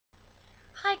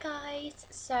Hi guys,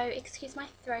 so excuse my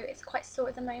throat, it's quite sore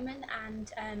at the moment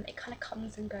and it kind of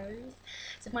comes and goes,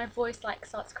 so if my voice like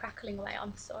starts crackling away,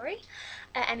 I'm sorry.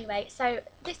 Anyway, so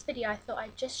this video I thought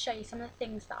I'd just show you some of the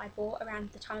things that I bought around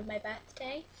the time of my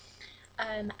birthday,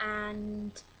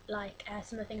 and like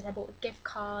some of the things I bought with gift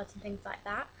cards and things like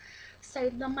that.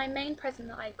 So my main present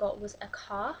that I got was a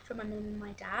car from my mum and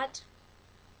my dad,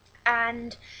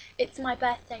 and it's my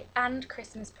birthday and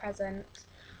Christmas present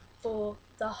for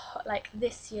the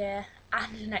this year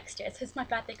and the next year. So it's my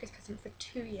birthday Christmas present for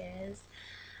 2 years.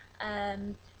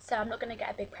 So I'm not going to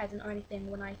get a big present or anything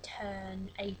when I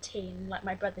turn 18 like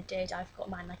my brother did. I've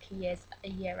got mine like a year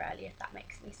early, if that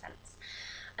makes any sense.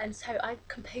 And so I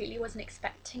completely wasn't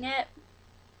expecting it.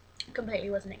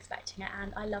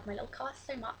 And I love my little car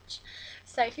so much.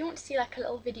 So if you want to see like a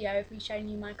little video of me showing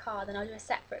you my car, then I'll do a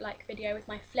separate like video with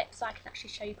my flip so I can actually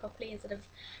show you properly instead of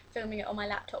filming it on my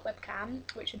laptop webcam,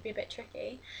 which would be a bit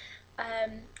tricky.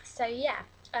 So yeah,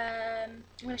 I'm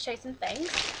going to show you some things.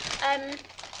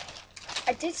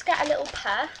 I did get a little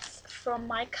purse from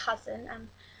my cousin, and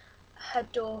her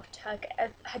daughter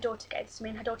gave this to me,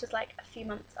 and her daughter's like a few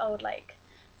months old, like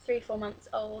 3-4 months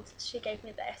old. She gave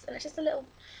me this, and it's just a little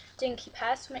dinky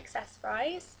purse from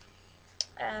Accessorize.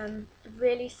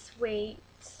 Really sweet,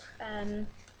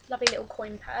 lovely little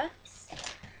coin purse.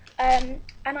 And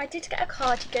I did get a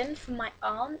cardigan from my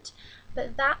aunt,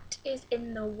 but that is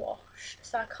in the wash,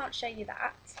 so I can't show you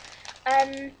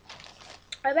that.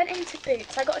 I went into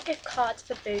Boots. I got a gift card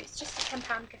for Boots, just a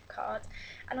 £10 gift card,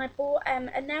 and I bought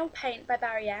a nail paint by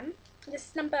Barry M. This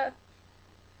is number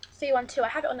 312. I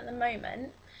have it on at the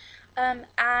moment,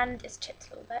 and it's chipped a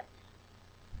little bit,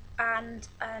 and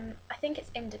I think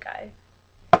it's indigo,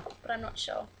 but I'm not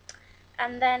sure.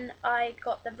 And then I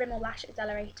got the Rimmel Lash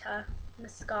Accelerator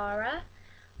mascara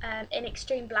in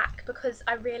extreme black, because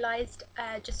I realised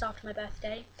just after my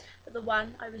birthday that the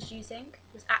one I was using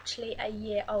was actually a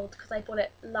year old, because I bought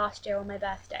it last year on my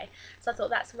birthday. So I thought,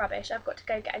 that's rubbish, I've got to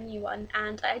go get a new one,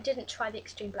 and I didn't try the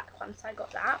extreme black one, so I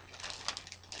got that.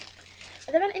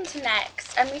 And then I went into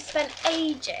Next, and we spent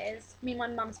ages, me and my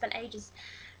mum spent ages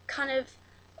kind of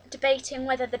debating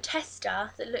whether the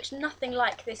tester that looked nothing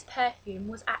like this perfume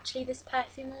was actually this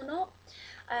perfume or not.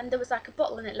 There was like a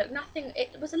bottle and it looked nothing,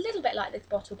 it was a little bit like this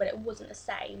bottle, but it wasn't the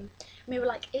same. And we were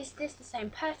like, is this the same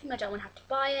perfume? I don't want to have to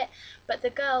buy it. But the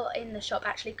girl in the shop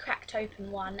actually cracked open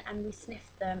one, and we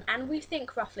sniffed them, and we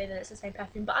think roughly that it's the same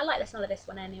perfume, but I like the smell of this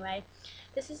one anyway.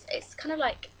 It's kind of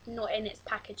like not in its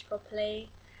package properly,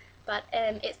 but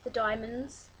it's the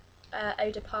Diamonds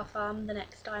Eau de Parfum, the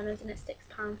Next Diamonds, and it's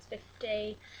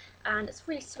 £6.50, and it's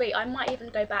really sweet. I might even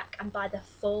go back and buy the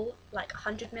full like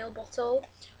 100ml bottle,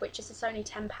 which is only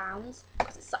 £10,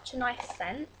 because it's such a nice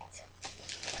scent.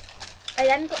 I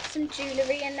then got some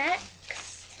jewellery in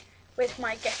Next with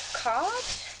my gift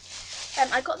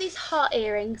card. I got these heart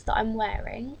earrings that I'm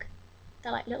wearing.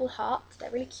 They're like little hearts,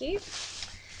 they're really cute.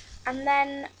 And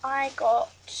then I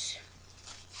got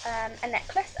a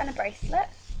necklace and a bracelet,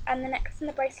 and the necklace and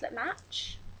the bracelet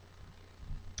match,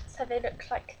 so they look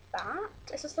like that.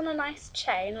 It's just on a nice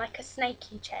chain, like a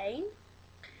snaky chain,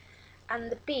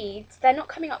 and the beads, they're not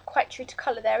coming up quite true to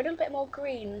colour, they're a little bit more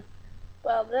green.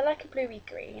 Well, they're like a bluey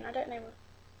green, I don't know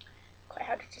quite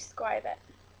how to describe it.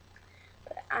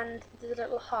 And there's a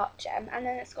little heart gem, and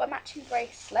then it's got a matching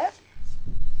bracelet,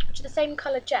 which are the same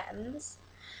colour gems,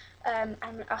 and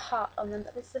a heart on them,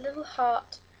 but there's a little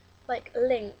heart like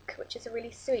link, which is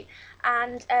really sweet.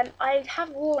 And I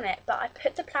have worn it, but I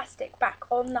put the plastic back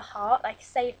on the heart, like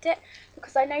saved it,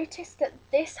 because I noticed that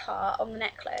this heart on the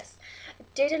necklace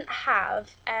didn't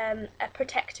have a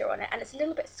protector on it, and it's a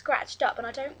little bit scratched up, and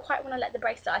I don't quite want to let the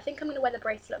bracelet, I think I'm going to wear the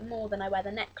bracelet more than I wear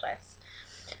the necklace,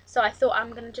 so I thought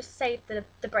I'm going to just save the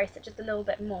bracelet just a little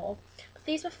bit more. But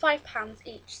these were £5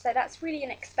 each, so that's really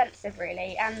inexpensive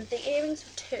really, and the earrings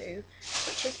were £2,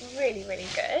 which is really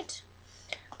good.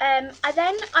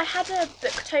 I had a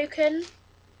book token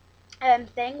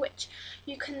thing, which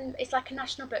you can, it's like a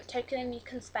national book token, and you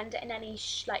can spend it in any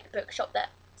like bookshop that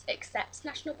accepts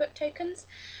national book tokens.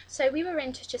 So we were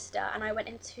in Chichester, and I went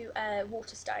into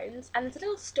Waterstones, and there's a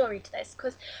little story to this,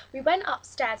 because we went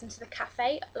upstairs into the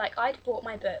cafe, like I'd bought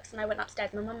my books and I went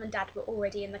upstairs, my mum and dad were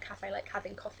already in the cafe like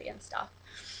having coffee and stuff.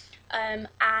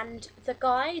 And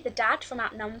the dad from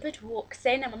Outnumbered walks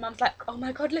in, and my mum's like, oh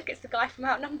my god, look, it's the guy from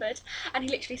Outnumbered, and he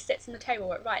literally sits on the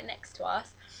table right next to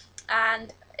us,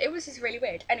 and it was just really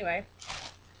weird. Anyway,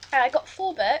 I got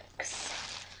 4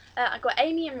 books, I got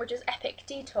Amy and Roger's Epic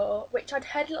Detour, which I'd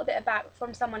heard a little bit about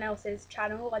from someone else's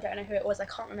channel. I don't know who it was, I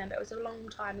can't remember, it was a long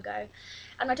time ago.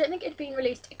 And I don't think it had been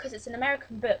released, because it's an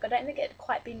American book, I don't think it had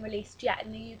quite been released yet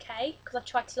in the UK, because I've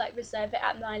tried to like reserve it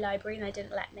at my library and they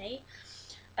didn't let me.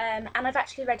 And I've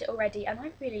actually read it already and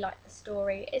I really like the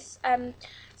story. It's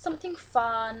something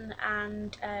fun,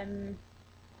 and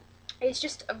it's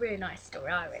just a really nice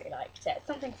story. I really liked it. It's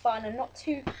something fun and not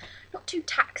too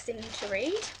taxing to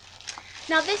read.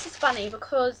 Now this is funny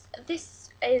because this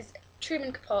is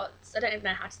Truman Capot's, I don't even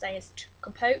know how to say his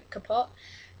Capote,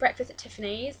 Breakfast at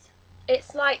Tiffany's.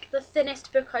 It's like the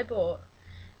thinnest book I bought.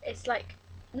 It's like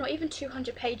not even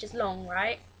 200 pages long,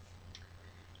 right?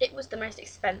 It was the most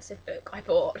expensive book I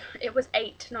bought. It was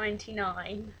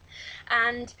 $8.99,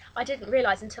 and I didn't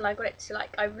realise until I got it to,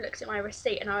 like, I looked at my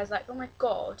receipt and I was like, oh my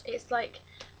god, it's like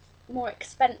more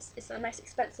expensive, it's the most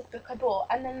expensive book I bought.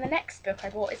 And then the next book I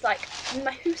bought is like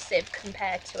massive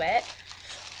compared to it,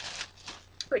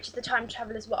 which is The Time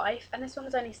Traveller's Wife, and this one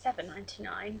was only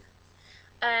 $7.99.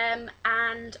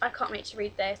 And I can't wait to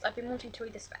read this. I've been wanting to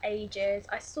read this for ages.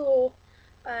 I saw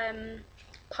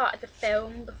part of the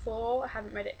film before. I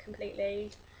haven't read it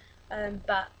completely,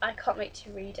 but I can't wait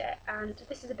to read it. And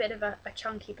this is a bit of a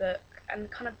chunky book, and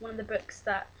kind of one of the books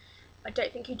that I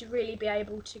don't think you'd really be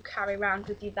able to carry around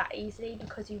with you that easily,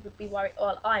 because you would be worried,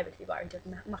 or I would be worried of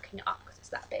mucking it up because it's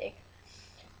that big.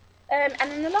 And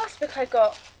then the last book I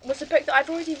got was a book that I've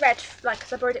already read, like,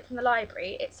 because I borrowed it from the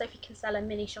library. It's Sophie Kinsella,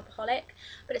 Mini Shopaholic,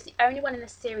 but it's the only one in the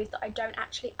series that I don't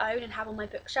actually own and have on my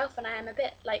bookshelf, and I am a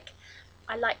bit like,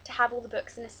 I like to have all the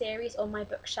books in a series on my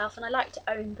bookshelf, and I like to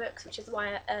own books, which is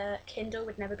why a Kindle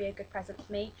would never be a good present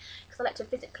for me, because I like to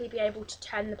physically be able to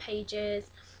turn the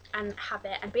pages and have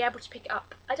it and be able to pick it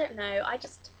up. I don't know, I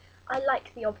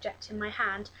like the object in my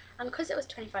hand, and because it was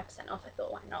 25% off, I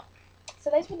thought, why not? So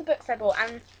those were the books I bought,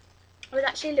 and I was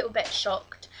actually a little bit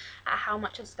shocked at how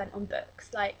much I spent on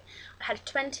books. Like, I had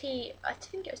I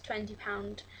think it was £20,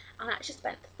 and I actually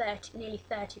spent nearly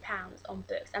 £30 on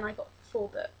books, and I got 4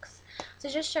 books. So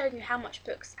just showing you how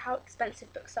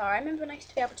expensive books are. I remember when I used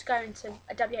to be able to go into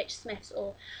a WH Smith's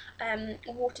or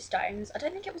Waterstones. I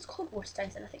don't think it was called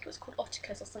Waterstones, and I think it was called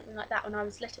Oticus or something like that when I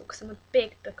was little, because I'm a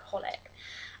big bookaholic.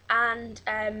 And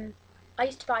I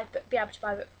used to be able to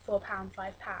buy a book for £4,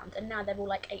 £5, and now they're all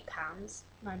like £8,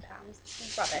 £9.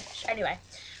 It's rubbish. Anyway,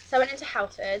 so I went into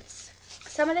Halfords.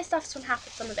 Some of this stuff's from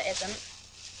Halfords, some of it isn't.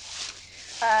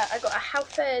 I got a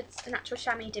Halfords Natural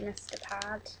Chamois Demister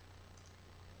pad,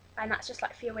 and that's just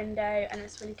like for your window, and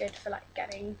it's really good for like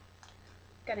getting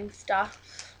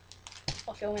stuff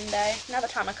off your window. Another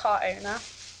time a car owner.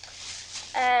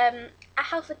 A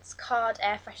Halfords Card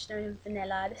Air Freshener in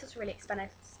Vanilla. This was really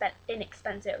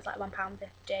inexpensive. It was like £1.50,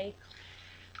 and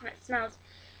it smells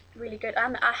really good.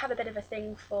 I have a bit of a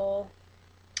thing for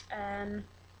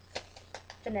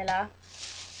vanilla.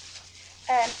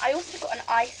 I also got an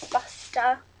Ice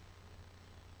Buster,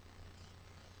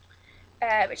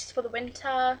 which is for the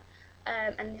winter,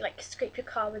 and you like scrape your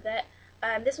car with it.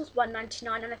 This was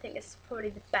 £1.99, and I think this is probably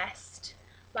the best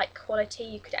like quality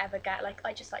you could ever get. Like,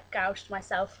 I just like gouged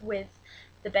myself with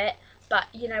the bit, but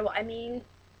you know what I mean.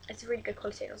 It's a really good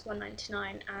quality. It was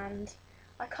 £1.99, and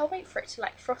I can't wait for it to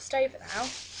like frost over now.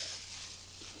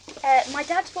 My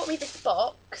dad bought me this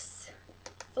box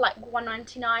for like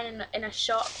 £1.99 in a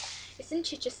shop. It's in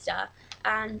Chichester,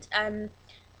 and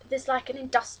there's like an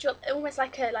industrial, almost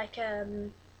like a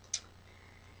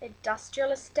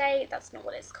industrial estate. That's not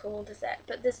what it's called, is it?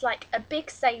 But there's like a big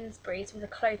Sainsbury's with a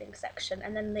clothing section,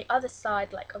 and then the other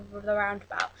side, like of the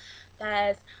roundabout,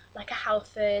 there's like a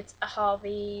Halfords, a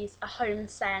Harvey's, a Home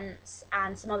Sense,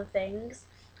 and some other things.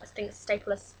 I think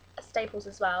Staples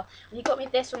as well. And he got me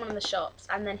this from one of the shops,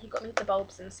 and then he got me the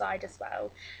bulbs inside as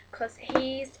well, because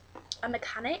he's a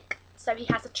mechanic, so he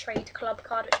has a trade club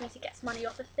card, which means he gets money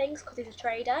off of things because he's a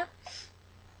trader.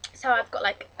 So I've got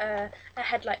like a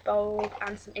headlight bulb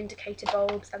and some indicator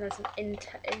bulbs, and there's some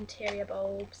interior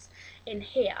bulbs in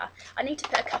here. I need to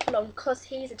put a couple on because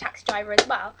he's a taxi driver as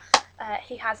well.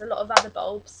 He has a lot of other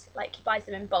bulbs, like he buys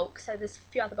them in bulk, so there's a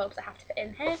few other bulbs I have to put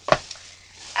in here.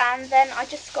 And then I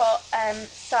just got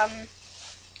some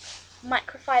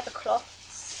microfiber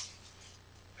cloths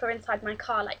for inside my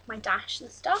car, like my dash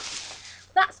and stuff.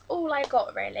 That's all I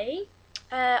got really.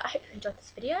 I hope you enjoyed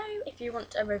this video. If you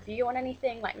want a review on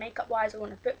anything, like makeup wise, or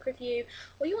want a book review,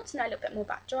 or you want to know a little bit more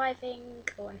about driving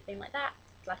or anything like that,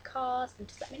 like cars, then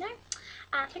just let me know.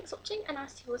 And thanks for watching, and I'll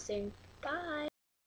see you all soon. Bye!